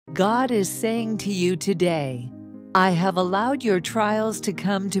God is saying to you today, I have allowed your trials to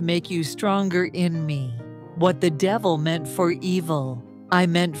come to make you stronger in me. What the devil meant for evil, I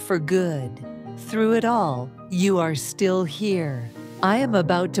meant for good. Through it all, you are still here. I am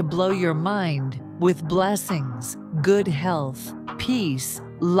about to blow your mind with blessings, good health, peace,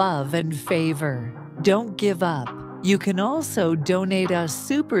 love, and favor. Don't give up. You can also donate us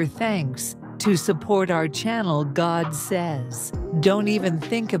super thanks to support our channel. God says, don't even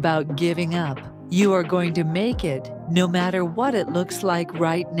think about giving up. You are going to make it, no matter what it looks like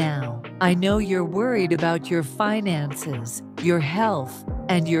right now. I know you're worried about your finances, your health,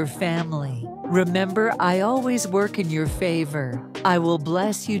 and your family. Remember, I always work in your favor. I will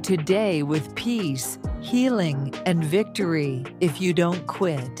bless you today with peace, healing, and victory if you don't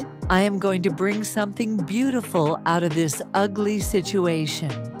quit. I am going to bring something beautiful out of this ugly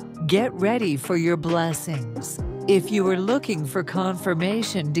situation. Get ready for your blessings. If you are looking for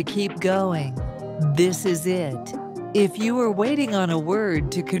confirmation to keep going, this is it. If you are waiting on a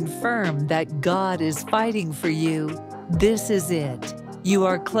word to confirm that God is fighting for you, this is it. You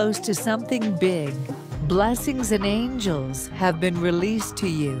are close to something big. Blessings and angels have been released to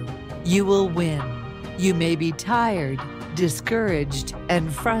you. You will win. You may be tired, discouraged,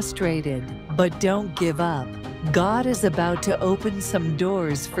 and frustrated, but don't give up. God is about to open some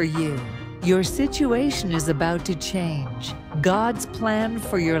doors for you. Your situation is about to change. God's plan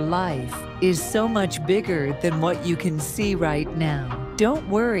for your life is so much bigger than what you can see right now. Don't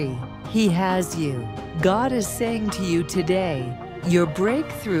worry, He has you. God is saying to you today, your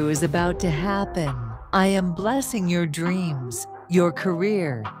breakthrough is about to happen. I am blessing your dreams, your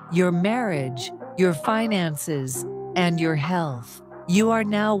career, your marriage, your finances, and your health. You are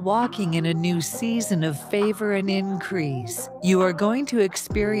now walking in a new season of favor and increase. You are going to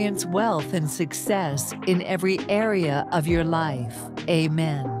experience wealth and success in every area of your life.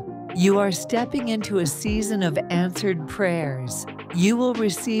 Amen. You are stepping into a season of answered prayers. You will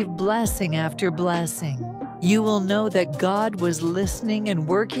receive blessing after blessing. You will know that God was listening and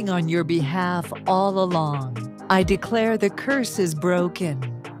working on your behalf all along. I declare the curse is broken.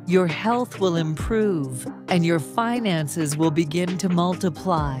 Your health will improve, and your finances will begin to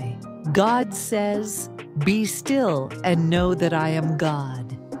multiply. God says, be still and know that I am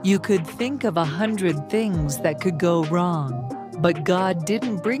God. You could think of 100 things that could go wrong, but God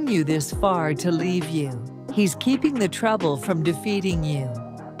didn't bring you this far to leave you. He's keeping the trouble from defeating you.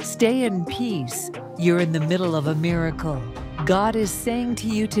 Stay in peace. You're in the middle of a miracle. God is saying to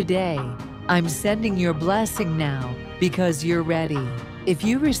you today, I'm sending your blessing now because you're ready. If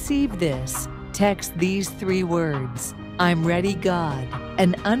you receive this, text these 3 words, I'm ready, God.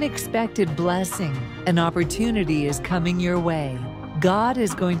 An unexpected blessing, an opportunity is coming your way. God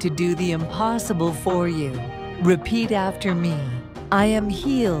is going to do the impossible for you. Repeat after me. I am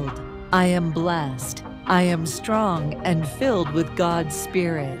healed. I am blessed. I am strong and filled with God's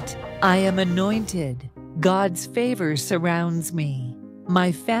Spirit. I am anointed. God's favor surrounds me.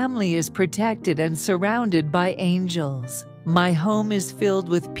 My family is protected and surrounded by angels. My home is filled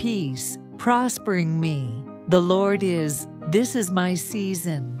with peace, prospering me. The Lord is, this is my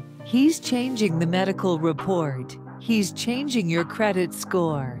season. He's changing the medical report. He's changing your credit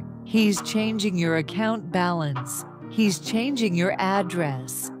score. He's changing your account balance. He's changing your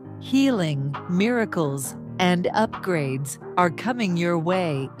address. Healing, miracles, and upgrades are coming your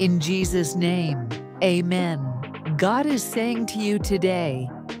way in Jesus' name. Amen. God is saying to you today,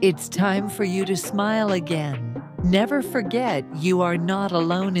 it's time for you to smile again. Never forget you are not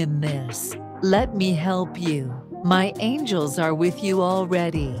alone in this. Let me help you. My angels are with you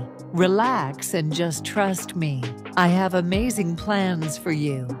already. Relax and just trust me. I have amazing plans for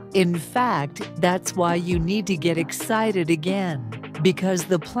you. In fact, that's why you need to get excited again, because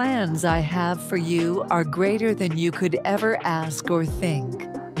the plans I have for you are greater than you could ever ask or think.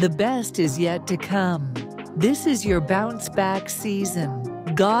 The best is yet to come. This is your bounce back season.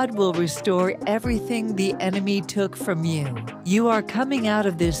 God will restore everything the enemy took from you. You are coming out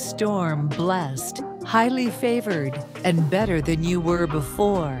of this storm blessed, highly favored, and better than you were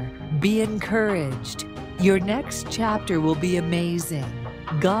before. Be encouraged. Your next chapter will be amazing.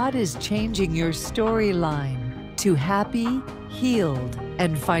 God is changing your storyline to happy, healed,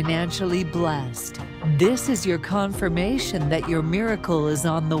 and financially blessed. This is your confirmation that your miracle is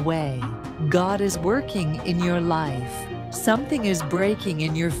on the way. God is working in your life. Something is breaking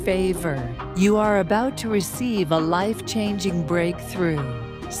in your favor. You are about to receive a life-changing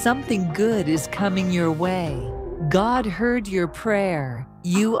breakthrough. Something good is coming your way. God heard your prayer.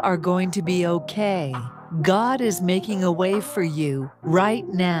 You are going to be okay. God is making a way for you right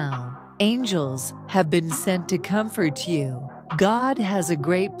now. Angels have been sent to comfort you. God has a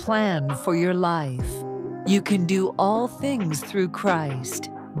great plan for your life. You can do all things through Christ.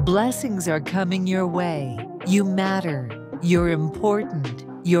 Blessings are coming your way. You matter. You're important.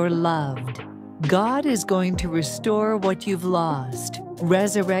 You're loved. God is going to restore what you've lost,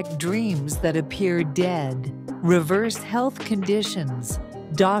 resurrect dreams that appear dead, reverse health conditions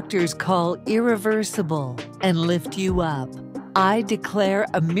doctors call irreversible, and lift you up. I declare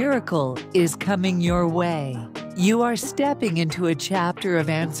a miracle is coming your way. You are stepping into a chapter of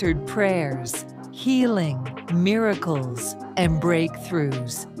answered prayers, healing, miracles, and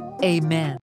breakthroughs. Amen.